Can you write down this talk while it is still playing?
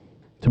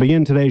To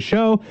begin today's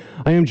show,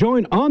 I am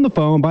joined on the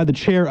phone by the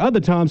chair of the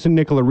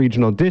Thompson-Nicola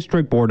Regional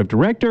District Board of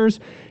Directors,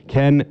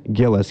 Ken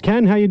Gillis.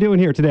 Ken, how you doing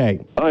here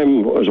today? I'm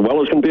as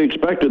well as can be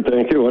expected,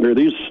 thank you, under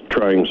these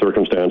trying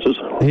circumstances.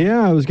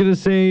 Yeah, I was going to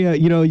say,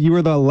 you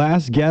were the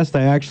last guest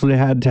I actually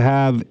had to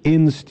have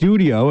in the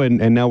studio, and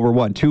now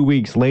we're, 2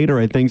 weeks later,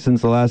 I think,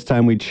 since the last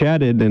time we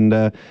chatted,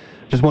 and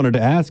just wanted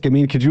to ask,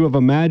 could you have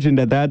imagined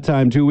at that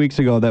time 2 weeks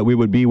ago that we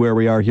would be where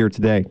we are here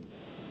today?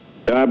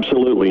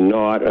 Absolutely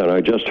not, and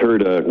I just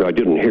heard, I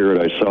didn't hear it,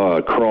 I saw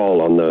a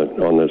crawl on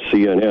the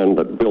CNN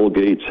that Bill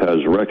Gates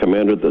has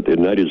recommended that the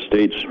United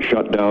States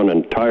shut down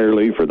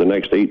entirely for the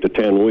next 8 to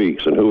 10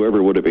 weeks, and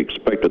whoever would have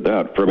expected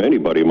that from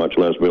anybody, much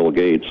less Bill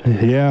Gates.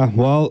 Yeah,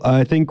 well,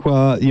 I think, a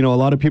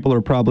lot of people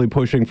are probably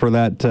pushing for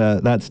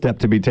that step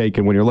to be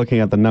taken. When you're looking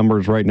at the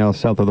numbers right now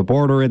south of the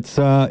border, it's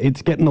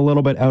getting a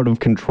little bit out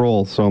of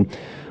control, so...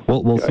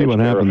 We'll see what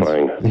happens.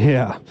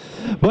 Yeah.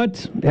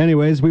 But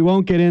anyways, we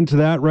won't get into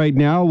that right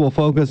now. We'll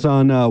focus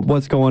on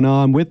what's going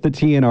on with the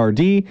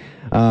TNRD.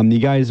 You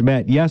guys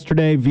met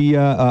yesterday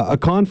via a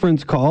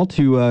conference call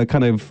to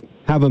kind of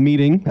have a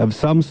meeting of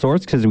some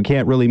sorts because we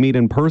can't really meet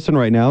in person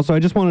right now. So I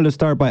just wanted to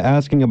start by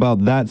asking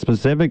about that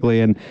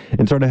specifically and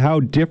sort of how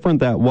different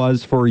that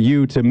was for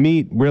you to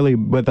meet really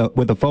with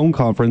a phone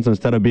conference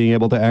instead of being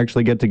able to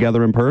actually get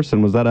together in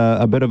person. Was that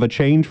a bit of a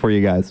change for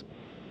you guys?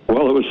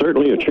 Well, it was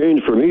certainly a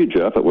change for me,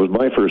 Jeff. It was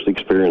my first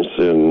experience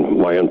in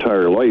my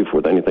entire life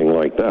with anything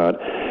like that.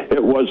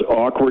 It was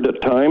awkward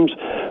at times,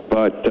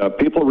 but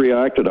people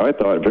reacted, I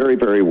thought, very,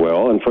 very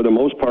well. And for the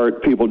most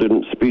part, people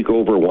didn't speak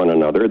over one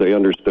another. They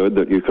understood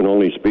that you can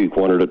only speak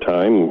one at a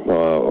time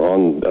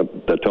on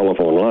the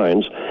telephone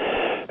lines.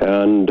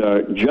 And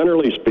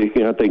generally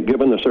speaking, I think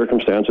given the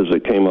circumstances,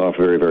 it came off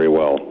very, very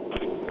well.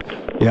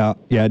 Yeah,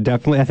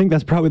 definitely. I think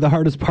that's probably the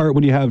hardest part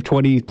when you have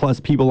 20 plus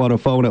people on a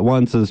phone at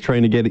once is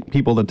trying to get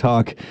people to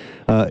talk,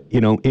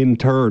 in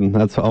turn.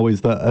 That's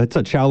always it's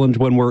a challenge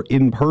when we're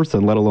in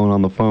person, let alone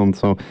on the phone.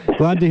 So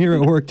glad to hear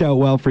it worked out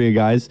well for you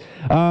guys.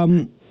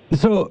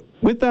 So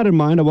with that in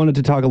mind, I wanted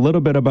to talk a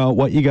little bit about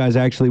what you guys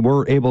actually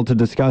were able to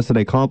discuss and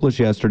accomplish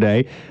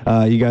yesterday.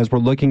 You guys were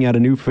looking at a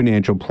new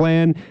financial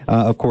plan,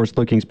 of course,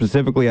 looking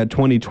specifically at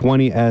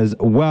 2020 as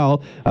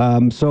well.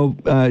 So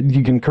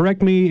you can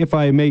correct me if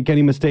I make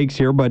any mistakes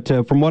here, but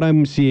from what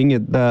I'm seeing,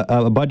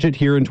 a budget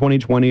here in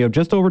 2020 of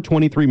just over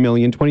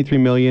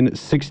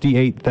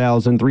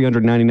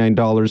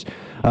 $23,068,399.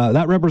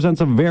 That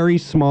represents a very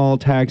small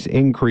tax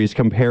increase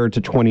compared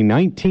to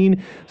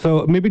 2019.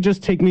 So maybe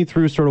just take me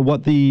through sort of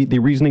what the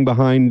reasoning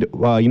behind,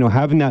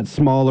 having that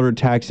smaller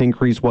tax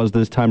increase was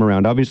this time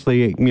around.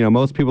 Obviously,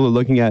 most people are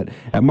looking at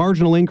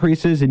marginal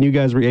increases, and you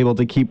guys were able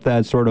to keep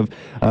that sort of,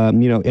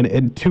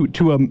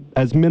 to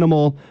as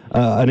minimal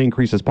an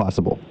increase as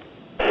possible.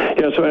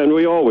 Yes, and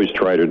we always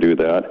try to do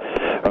that.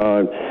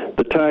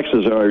 The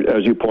taxes are,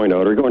 as you point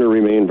out, are going to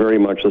remain very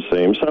much the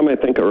same. Some, I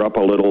think, are up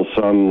a little.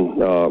 Some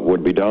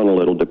would be down a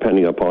little,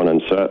 depending upon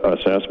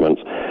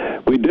assessments.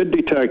 We did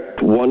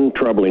detect one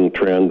troubling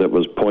trend that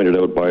was pointed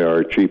out by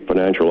our chief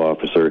financial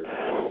officer,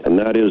 and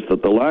that is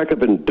that the lack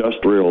of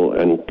industrial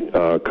and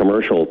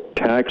commercial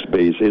tax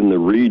base in the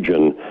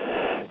region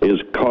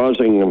is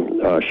causing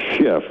a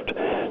shift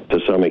to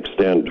some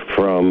extent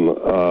from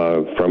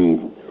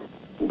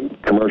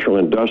commercial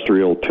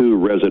industrial to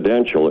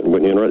residential.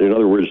 In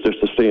other words, just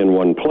to stay in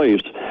one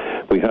place,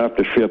 we have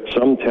to shift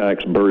some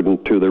tax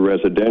burden to the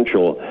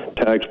residential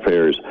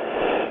taxpayers.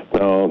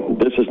 Now,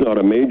 this is not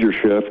a major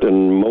shift,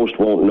 and most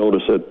won't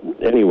notice it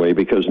anyway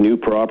because new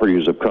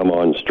properties have come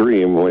on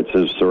stream, which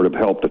has sort of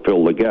helped to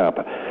fill the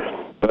gap.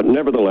 But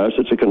nevertheless,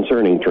 it's a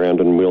concerning trend,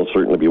 and we'll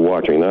certainly be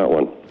watching that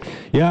one.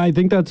 Yeah, I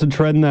think that's a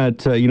trend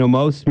that,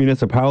 most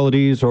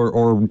municipalities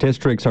or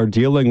districts are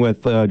dealing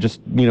with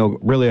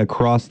really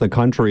across the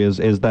country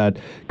is that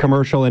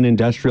commercial and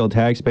industrial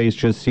tax base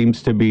just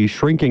seems to be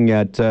shrinking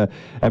at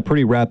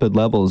pretty rapid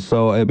levels.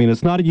 So,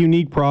 it's not a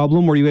unique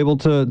problem. Were you able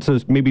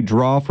to maybe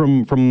draw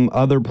from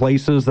other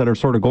places that are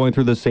sort of going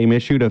through the same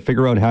issue to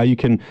figure out how you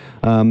can,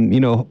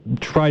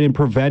 try and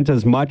prevent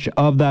as much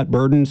of that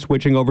burden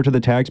switching over to the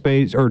tax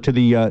base or to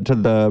the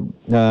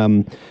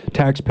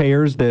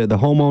taxpayers, the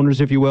homeowners,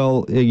 if you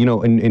will,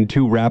 in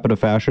too rapid a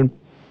fashion?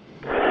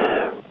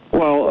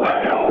 Well,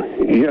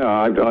 yeah,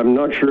 I'm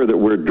not sure that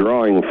we're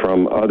drawing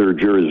from other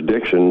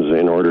jurisdictions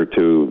in order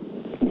to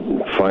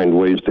find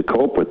ways to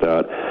cope with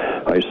that.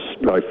 I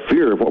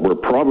fear what we're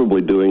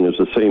probably doing is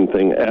the same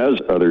thing as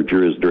other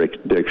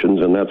jurisdictions,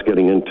 and that's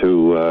getting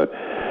into a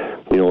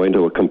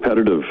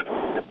competitive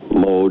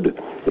mode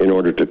in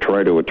order to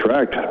try to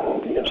attract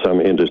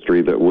some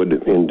industry that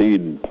would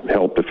indeed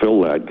help to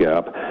fill that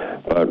gap.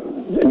 But,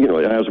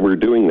 as we're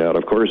doing that,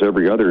 of course,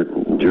 every other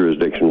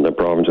jurisdiction in the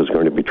province is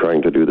going to be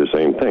trying to do the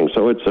same thing.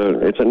 So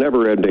it's a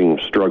never-ending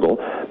struggle.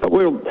 But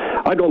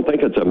I don't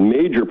think it's a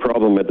major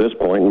problem at this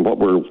point, and what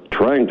we're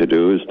trying to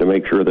do is to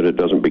make sure that it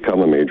doesn't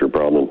become a major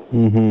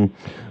problem.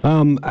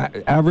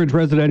 Average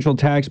residential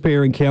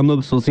taxpayer in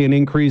Kamloops will see an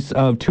increase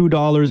of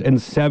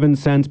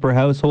 $2.07 per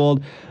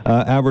household.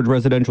 Average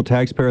residential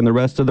taxpayer in the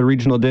rest of the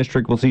regional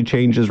district will see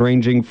changes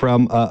ranging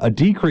from a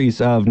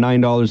decrease of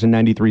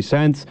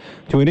 $9.93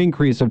 to an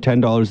increase of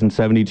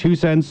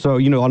 $10.72. So,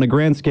 on a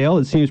grand scale,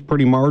 it seems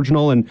pretty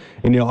marginal. And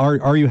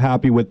are you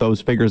happy with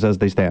those figures as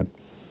they stand?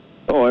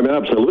 Oh, I'm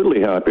absolutely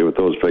happy with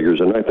those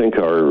figures, and I think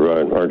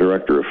our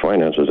Director of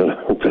Finance has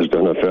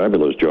done a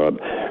fabulous job.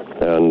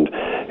 And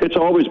it's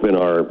always been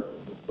our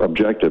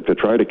objective to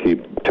try to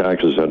keep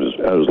taxes at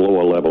as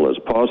low a level as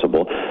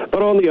possible.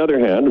 But on the other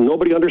hand, and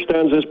nobody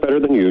understands this better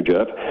than you,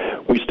 Jeff,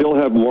 we still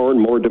have more and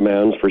more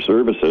demands for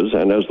services,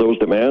 and as those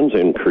demands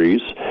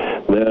increase,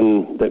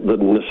 then the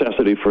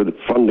necessity for the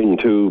funding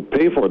to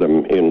pay for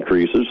them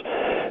increases.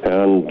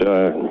 And,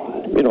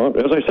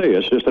 as I say,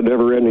 it's just a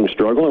never-ending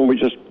struggle, and we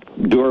just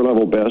do our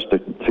level best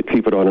to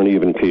keep it on an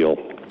even keel.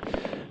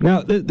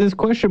 Now, this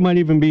question might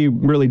even be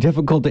really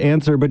difficult to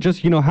answer, but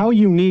just, how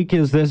unique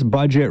is this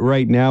budget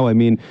right now? I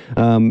mean,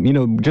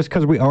 just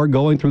because we are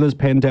going through this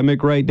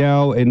pandemic right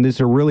now, and these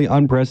are really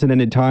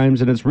unprecedented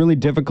times, and it's really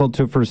difficult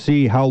to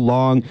foresee how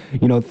long,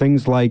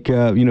 things like,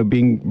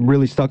 being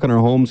really stuck in our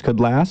homes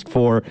could last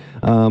for.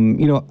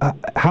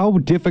 How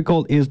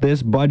difficult is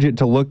this budget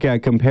to look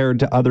at compared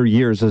to other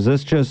years? Is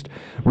this just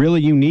really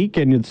unique,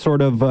 and it's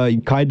sort of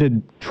kind of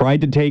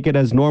tried to take it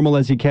as normal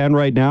as you can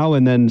right now,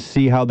 and then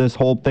see how this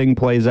whole thing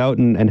plays out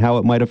and how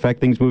it might affect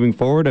things moving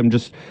forward? I'm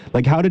just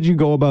how did you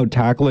go about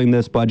tackling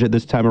this budget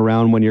this time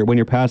around when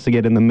you're passing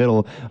it in the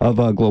middle of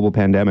a global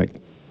pandemic?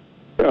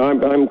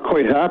 I'm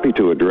quite happy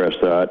to address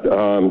that.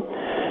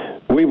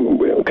 We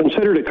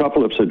considered a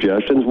couple of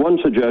suggestions. One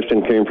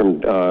suggestion came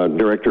from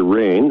Director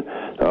Rain,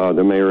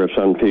 the mayor of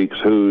Sun Peaks,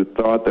 who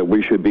thought that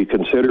we should be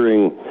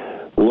considering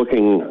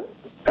looking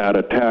at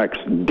a tax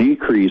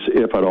decrease,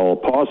 if at all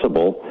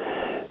possible,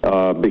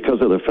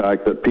 because of the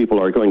fact that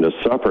people are going to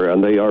suffer,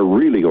 and they are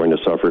really going to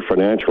suffer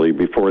financially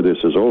before this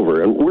is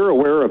over. And we're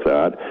aware of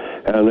that,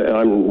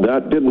 and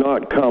that did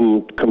not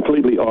come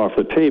completely off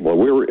the table.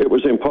 It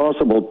was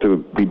impossible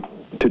to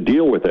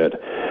deal with it,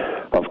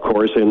 of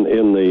course, in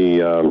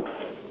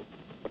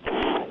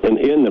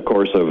the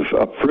course of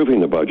approving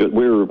the budget.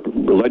 We're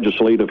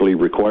legislatively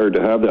required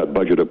to have that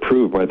budget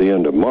approved by the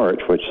end of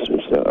March, which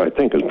I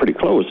think is pretty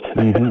close.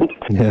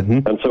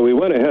 And so we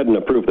went ahead and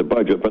approved the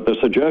budget, but the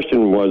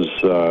suggestion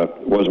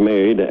was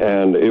made,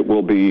 and it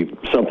will be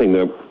something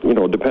that,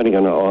 depending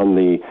on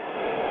the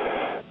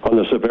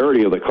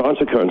severity of the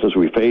consequences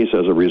we face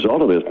as a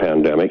result of this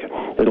pandemic,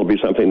 it'll be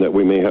something that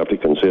we may have to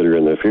consider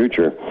in the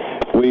future.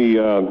 We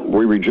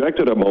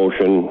rejected a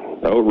motion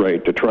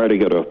outright to try to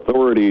get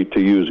authority to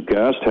use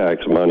gas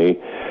tax money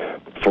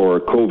for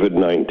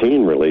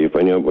COVID-19 relief,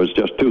 and it was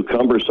just too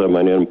cumbersome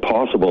and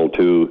impossible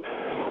to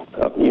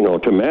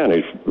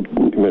manage.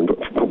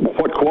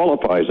 What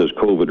qualifies as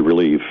COVID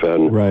relief,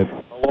 and right.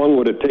 How long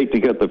would it take to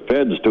get the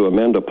feds to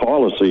amend a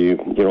policy,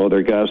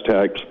 their gas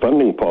tax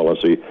funding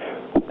policy?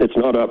 It's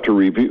not up for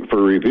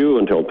review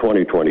until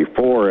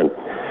 2024, and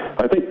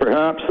I think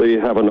perhaps they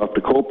have enough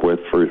to cope with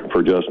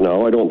for just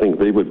now. I don't think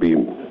they would be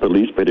the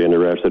least bit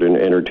interested in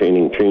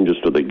entertaining changes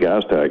to the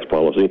gas tax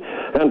policy.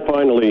 And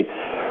finally,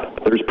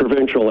 there's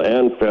provincial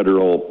and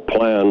federal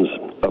plans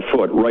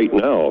afoot right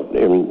now,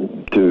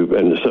 and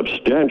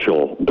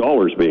substantial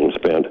dollars being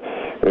spent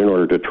in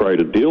order to try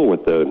to deal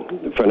with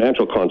the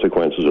financial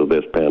consequences of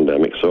this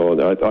pandemic. So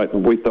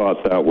we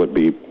thought that would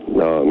be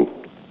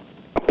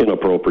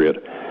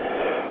inappropriate.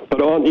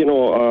 But on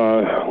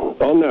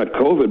that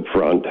COVID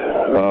front,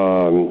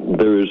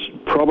 there's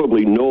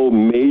probably no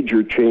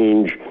major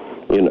change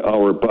in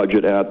our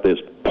budget at this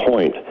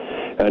point,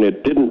 and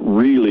it didn't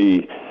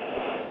really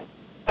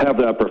have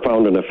that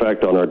profound an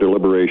effect on our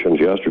deliberations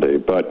yesterday.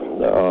 But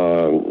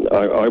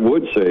I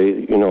would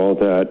say,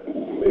 that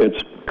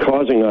it's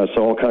causing us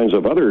all kinds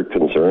of other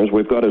concerns.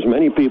 We've got as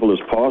many people as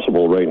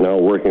possible right now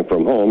working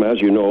from home. As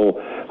you know,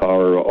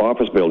 our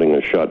office building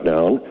is shut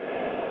down.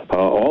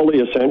 All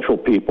the essential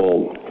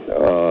people,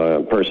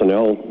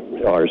 personnel,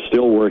 are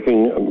still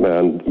working,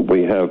 and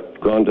we have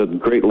gone to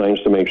great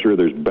lengths to make sure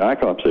there's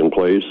backups in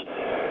place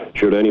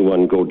should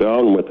anyone go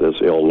down with this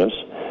illness.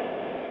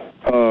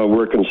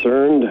 We're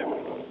concerned,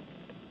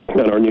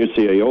 and our new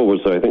CAO was,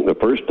 I think, the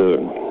first to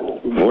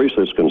voice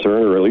this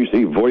concern, or at least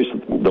he voiced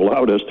the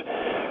loudest,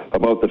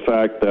 about the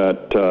fact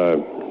that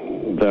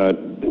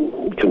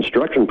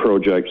construction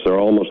projects are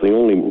almost the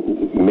only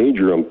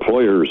major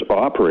employers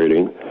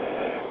operating.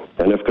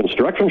 And if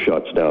construction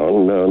shuts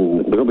down,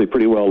 there'll be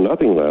pretty well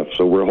nothing left.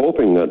 So we're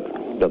hoping that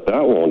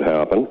won't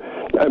happen.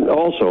 And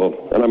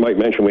also, and I might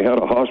mention, we had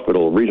a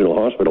regional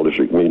hospital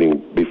district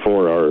meeting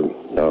before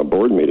our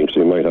board meeting, so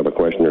you might have a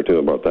question or two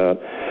about that.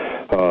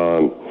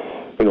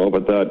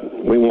 But that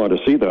we want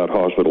to see that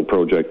hospital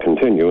project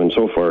continue, and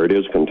so far it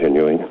is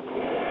continuing.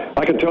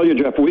 I can tell you,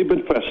 Jeff, we've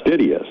been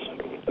fastidious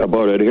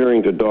about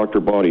adhering to Dr.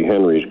 Bonnie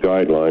Henry's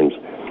guidelines,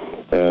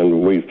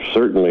 and we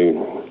certainly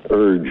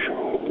urge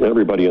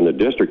everybody in the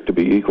district to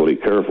be equally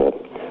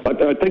careful.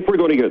 I think we're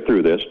going to get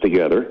through this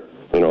together.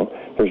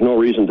 There's no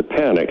reason to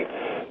panic,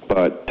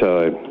 but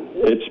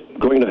it's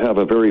going to have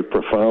a very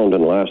profound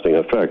and lasting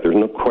effect. There's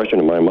no question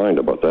in my mind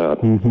about that.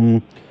 Mm-hmm.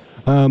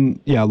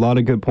 Yeah, a lot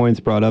of good points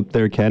brought up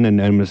there, Ken,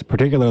 and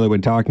particularly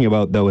when talking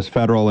about those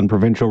federal and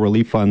provincial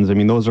relief funds. I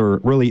mean, those are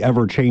really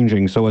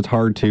ever-changing, so it's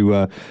hard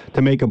to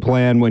make a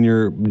plan when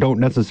you don't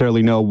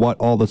necessarily know what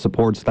all the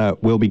supports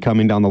that will be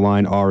coming down the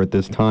line are at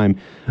this time.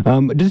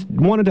 Just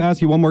wanted to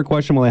ask you one more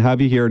question while I have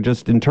you here,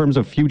 just in terms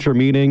of future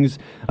meetings.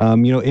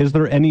 Is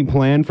there any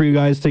plan for you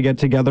guys to get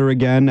together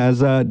again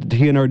as a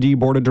TNRD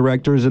Board of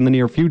Directors in the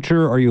near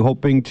future? Are you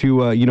hoping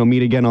to,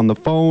 meet again on the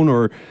phone,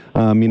 or,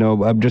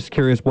 I'm just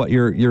curious what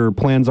your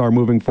plans are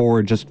moving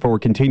forward, just for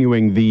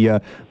continuing the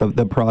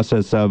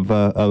process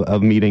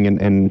of meeting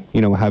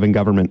and having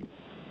government.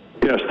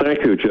 Yes,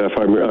 thank you, Jeff.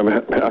 I'm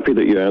happy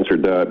that you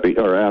answered that,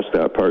 or asked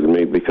that, pardon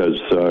me, because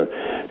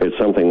it's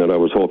something that I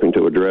was hoping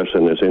to address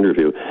in this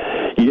interview.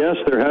 Yes,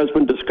 there has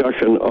been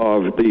discussion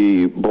of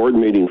the board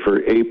meeting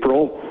for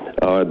April.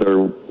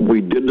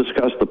 We did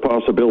discuss the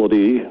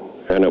possibility,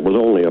 and it was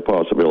only a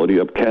possibility,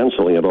 of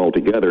canceling it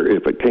altogether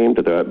if it came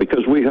to that,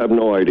 because we have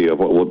no idea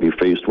what we'll be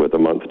faced with a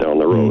month down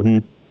the road.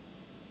 Mm-hmm.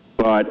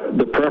 But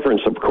the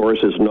preference, of course,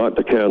 is not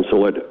to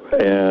cancel it,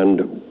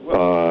 and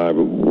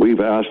we've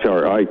asked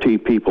our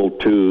IT people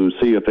to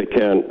see if they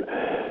can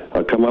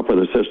come up with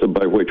a system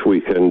by which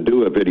we can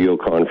do a video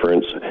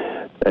conference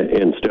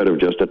instead of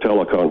just a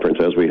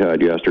teleconference as we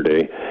had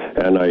yesterday.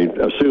 And I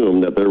assume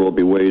that there will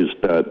be ways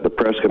that the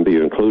press can be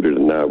included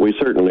in that. We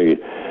certainly,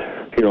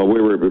 we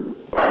were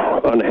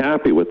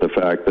unhappy with the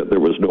fact that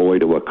there was no way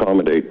to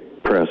accommodate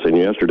press in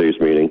yesterday's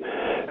meeting.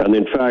 And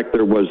in fact,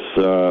 there was,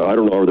 I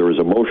don't know if there was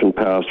a motion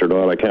passed or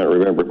not, I can't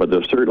remember, but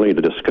there's certainly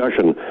the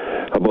discussion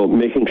about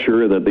making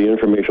sure that the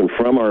information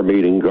from our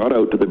meeting got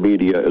out to the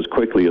media as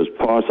quickly as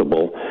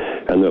possible,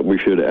 and that we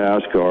should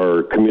ask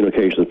our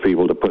communications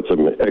people to put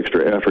some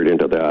extra effort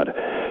into that.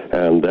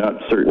 And that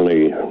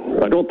certainly,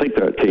 I don't think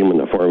that came in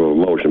the form of a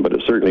motion, but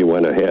it certainly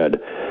went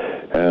ahead.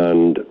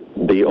 And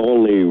the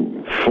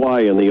only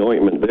fly in the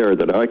ointment there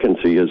that I can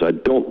see is I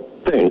don't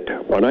think,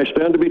 and I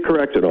stand to be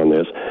corrected on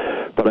this,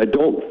 but I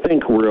don't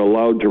think we're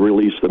allowed to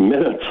release the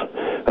minutes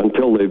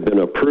until they've been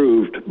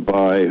approved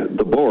by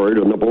the board,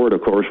 and the board,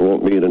 of course,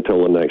 won't meet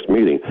until the next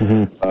meeting.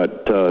 Mm-hmm.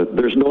 But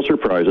there's no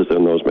surprises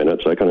in those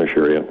minutes, I can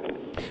assure you.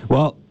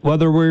 Well,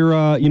 whether we're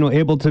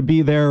able to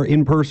be there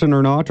in person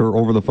or not, or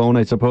over the phone,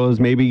 I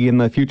suppose, maybe in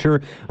the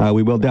future,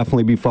 we will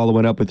definitely be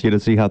following up with you to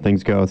see how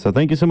things go. So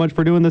thank you so much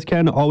for doing this,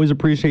 Ken. Always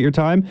appreciate your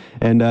time,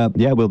 and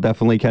we'll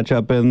definitely catch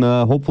up in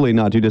hopefully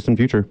not too distant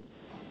future.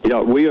 Yeah,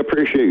 we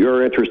appreciate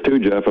your interest too,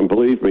 Jeff, and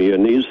believe me,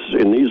 in these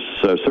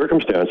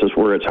circumstances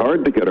where it's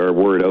hard to get our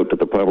word out to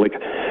the public,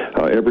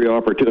 every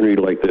opportunity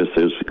like this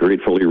is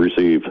gratefully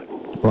received.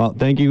 Well,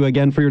 thank you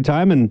again for your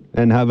time,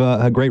 and have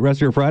a great rest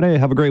of your Friday.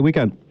 Have a great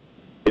weekend.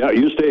 Yeah,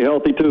 you stay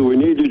healthy too. We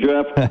need you,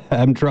 Jeff.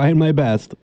 I'm trying my best.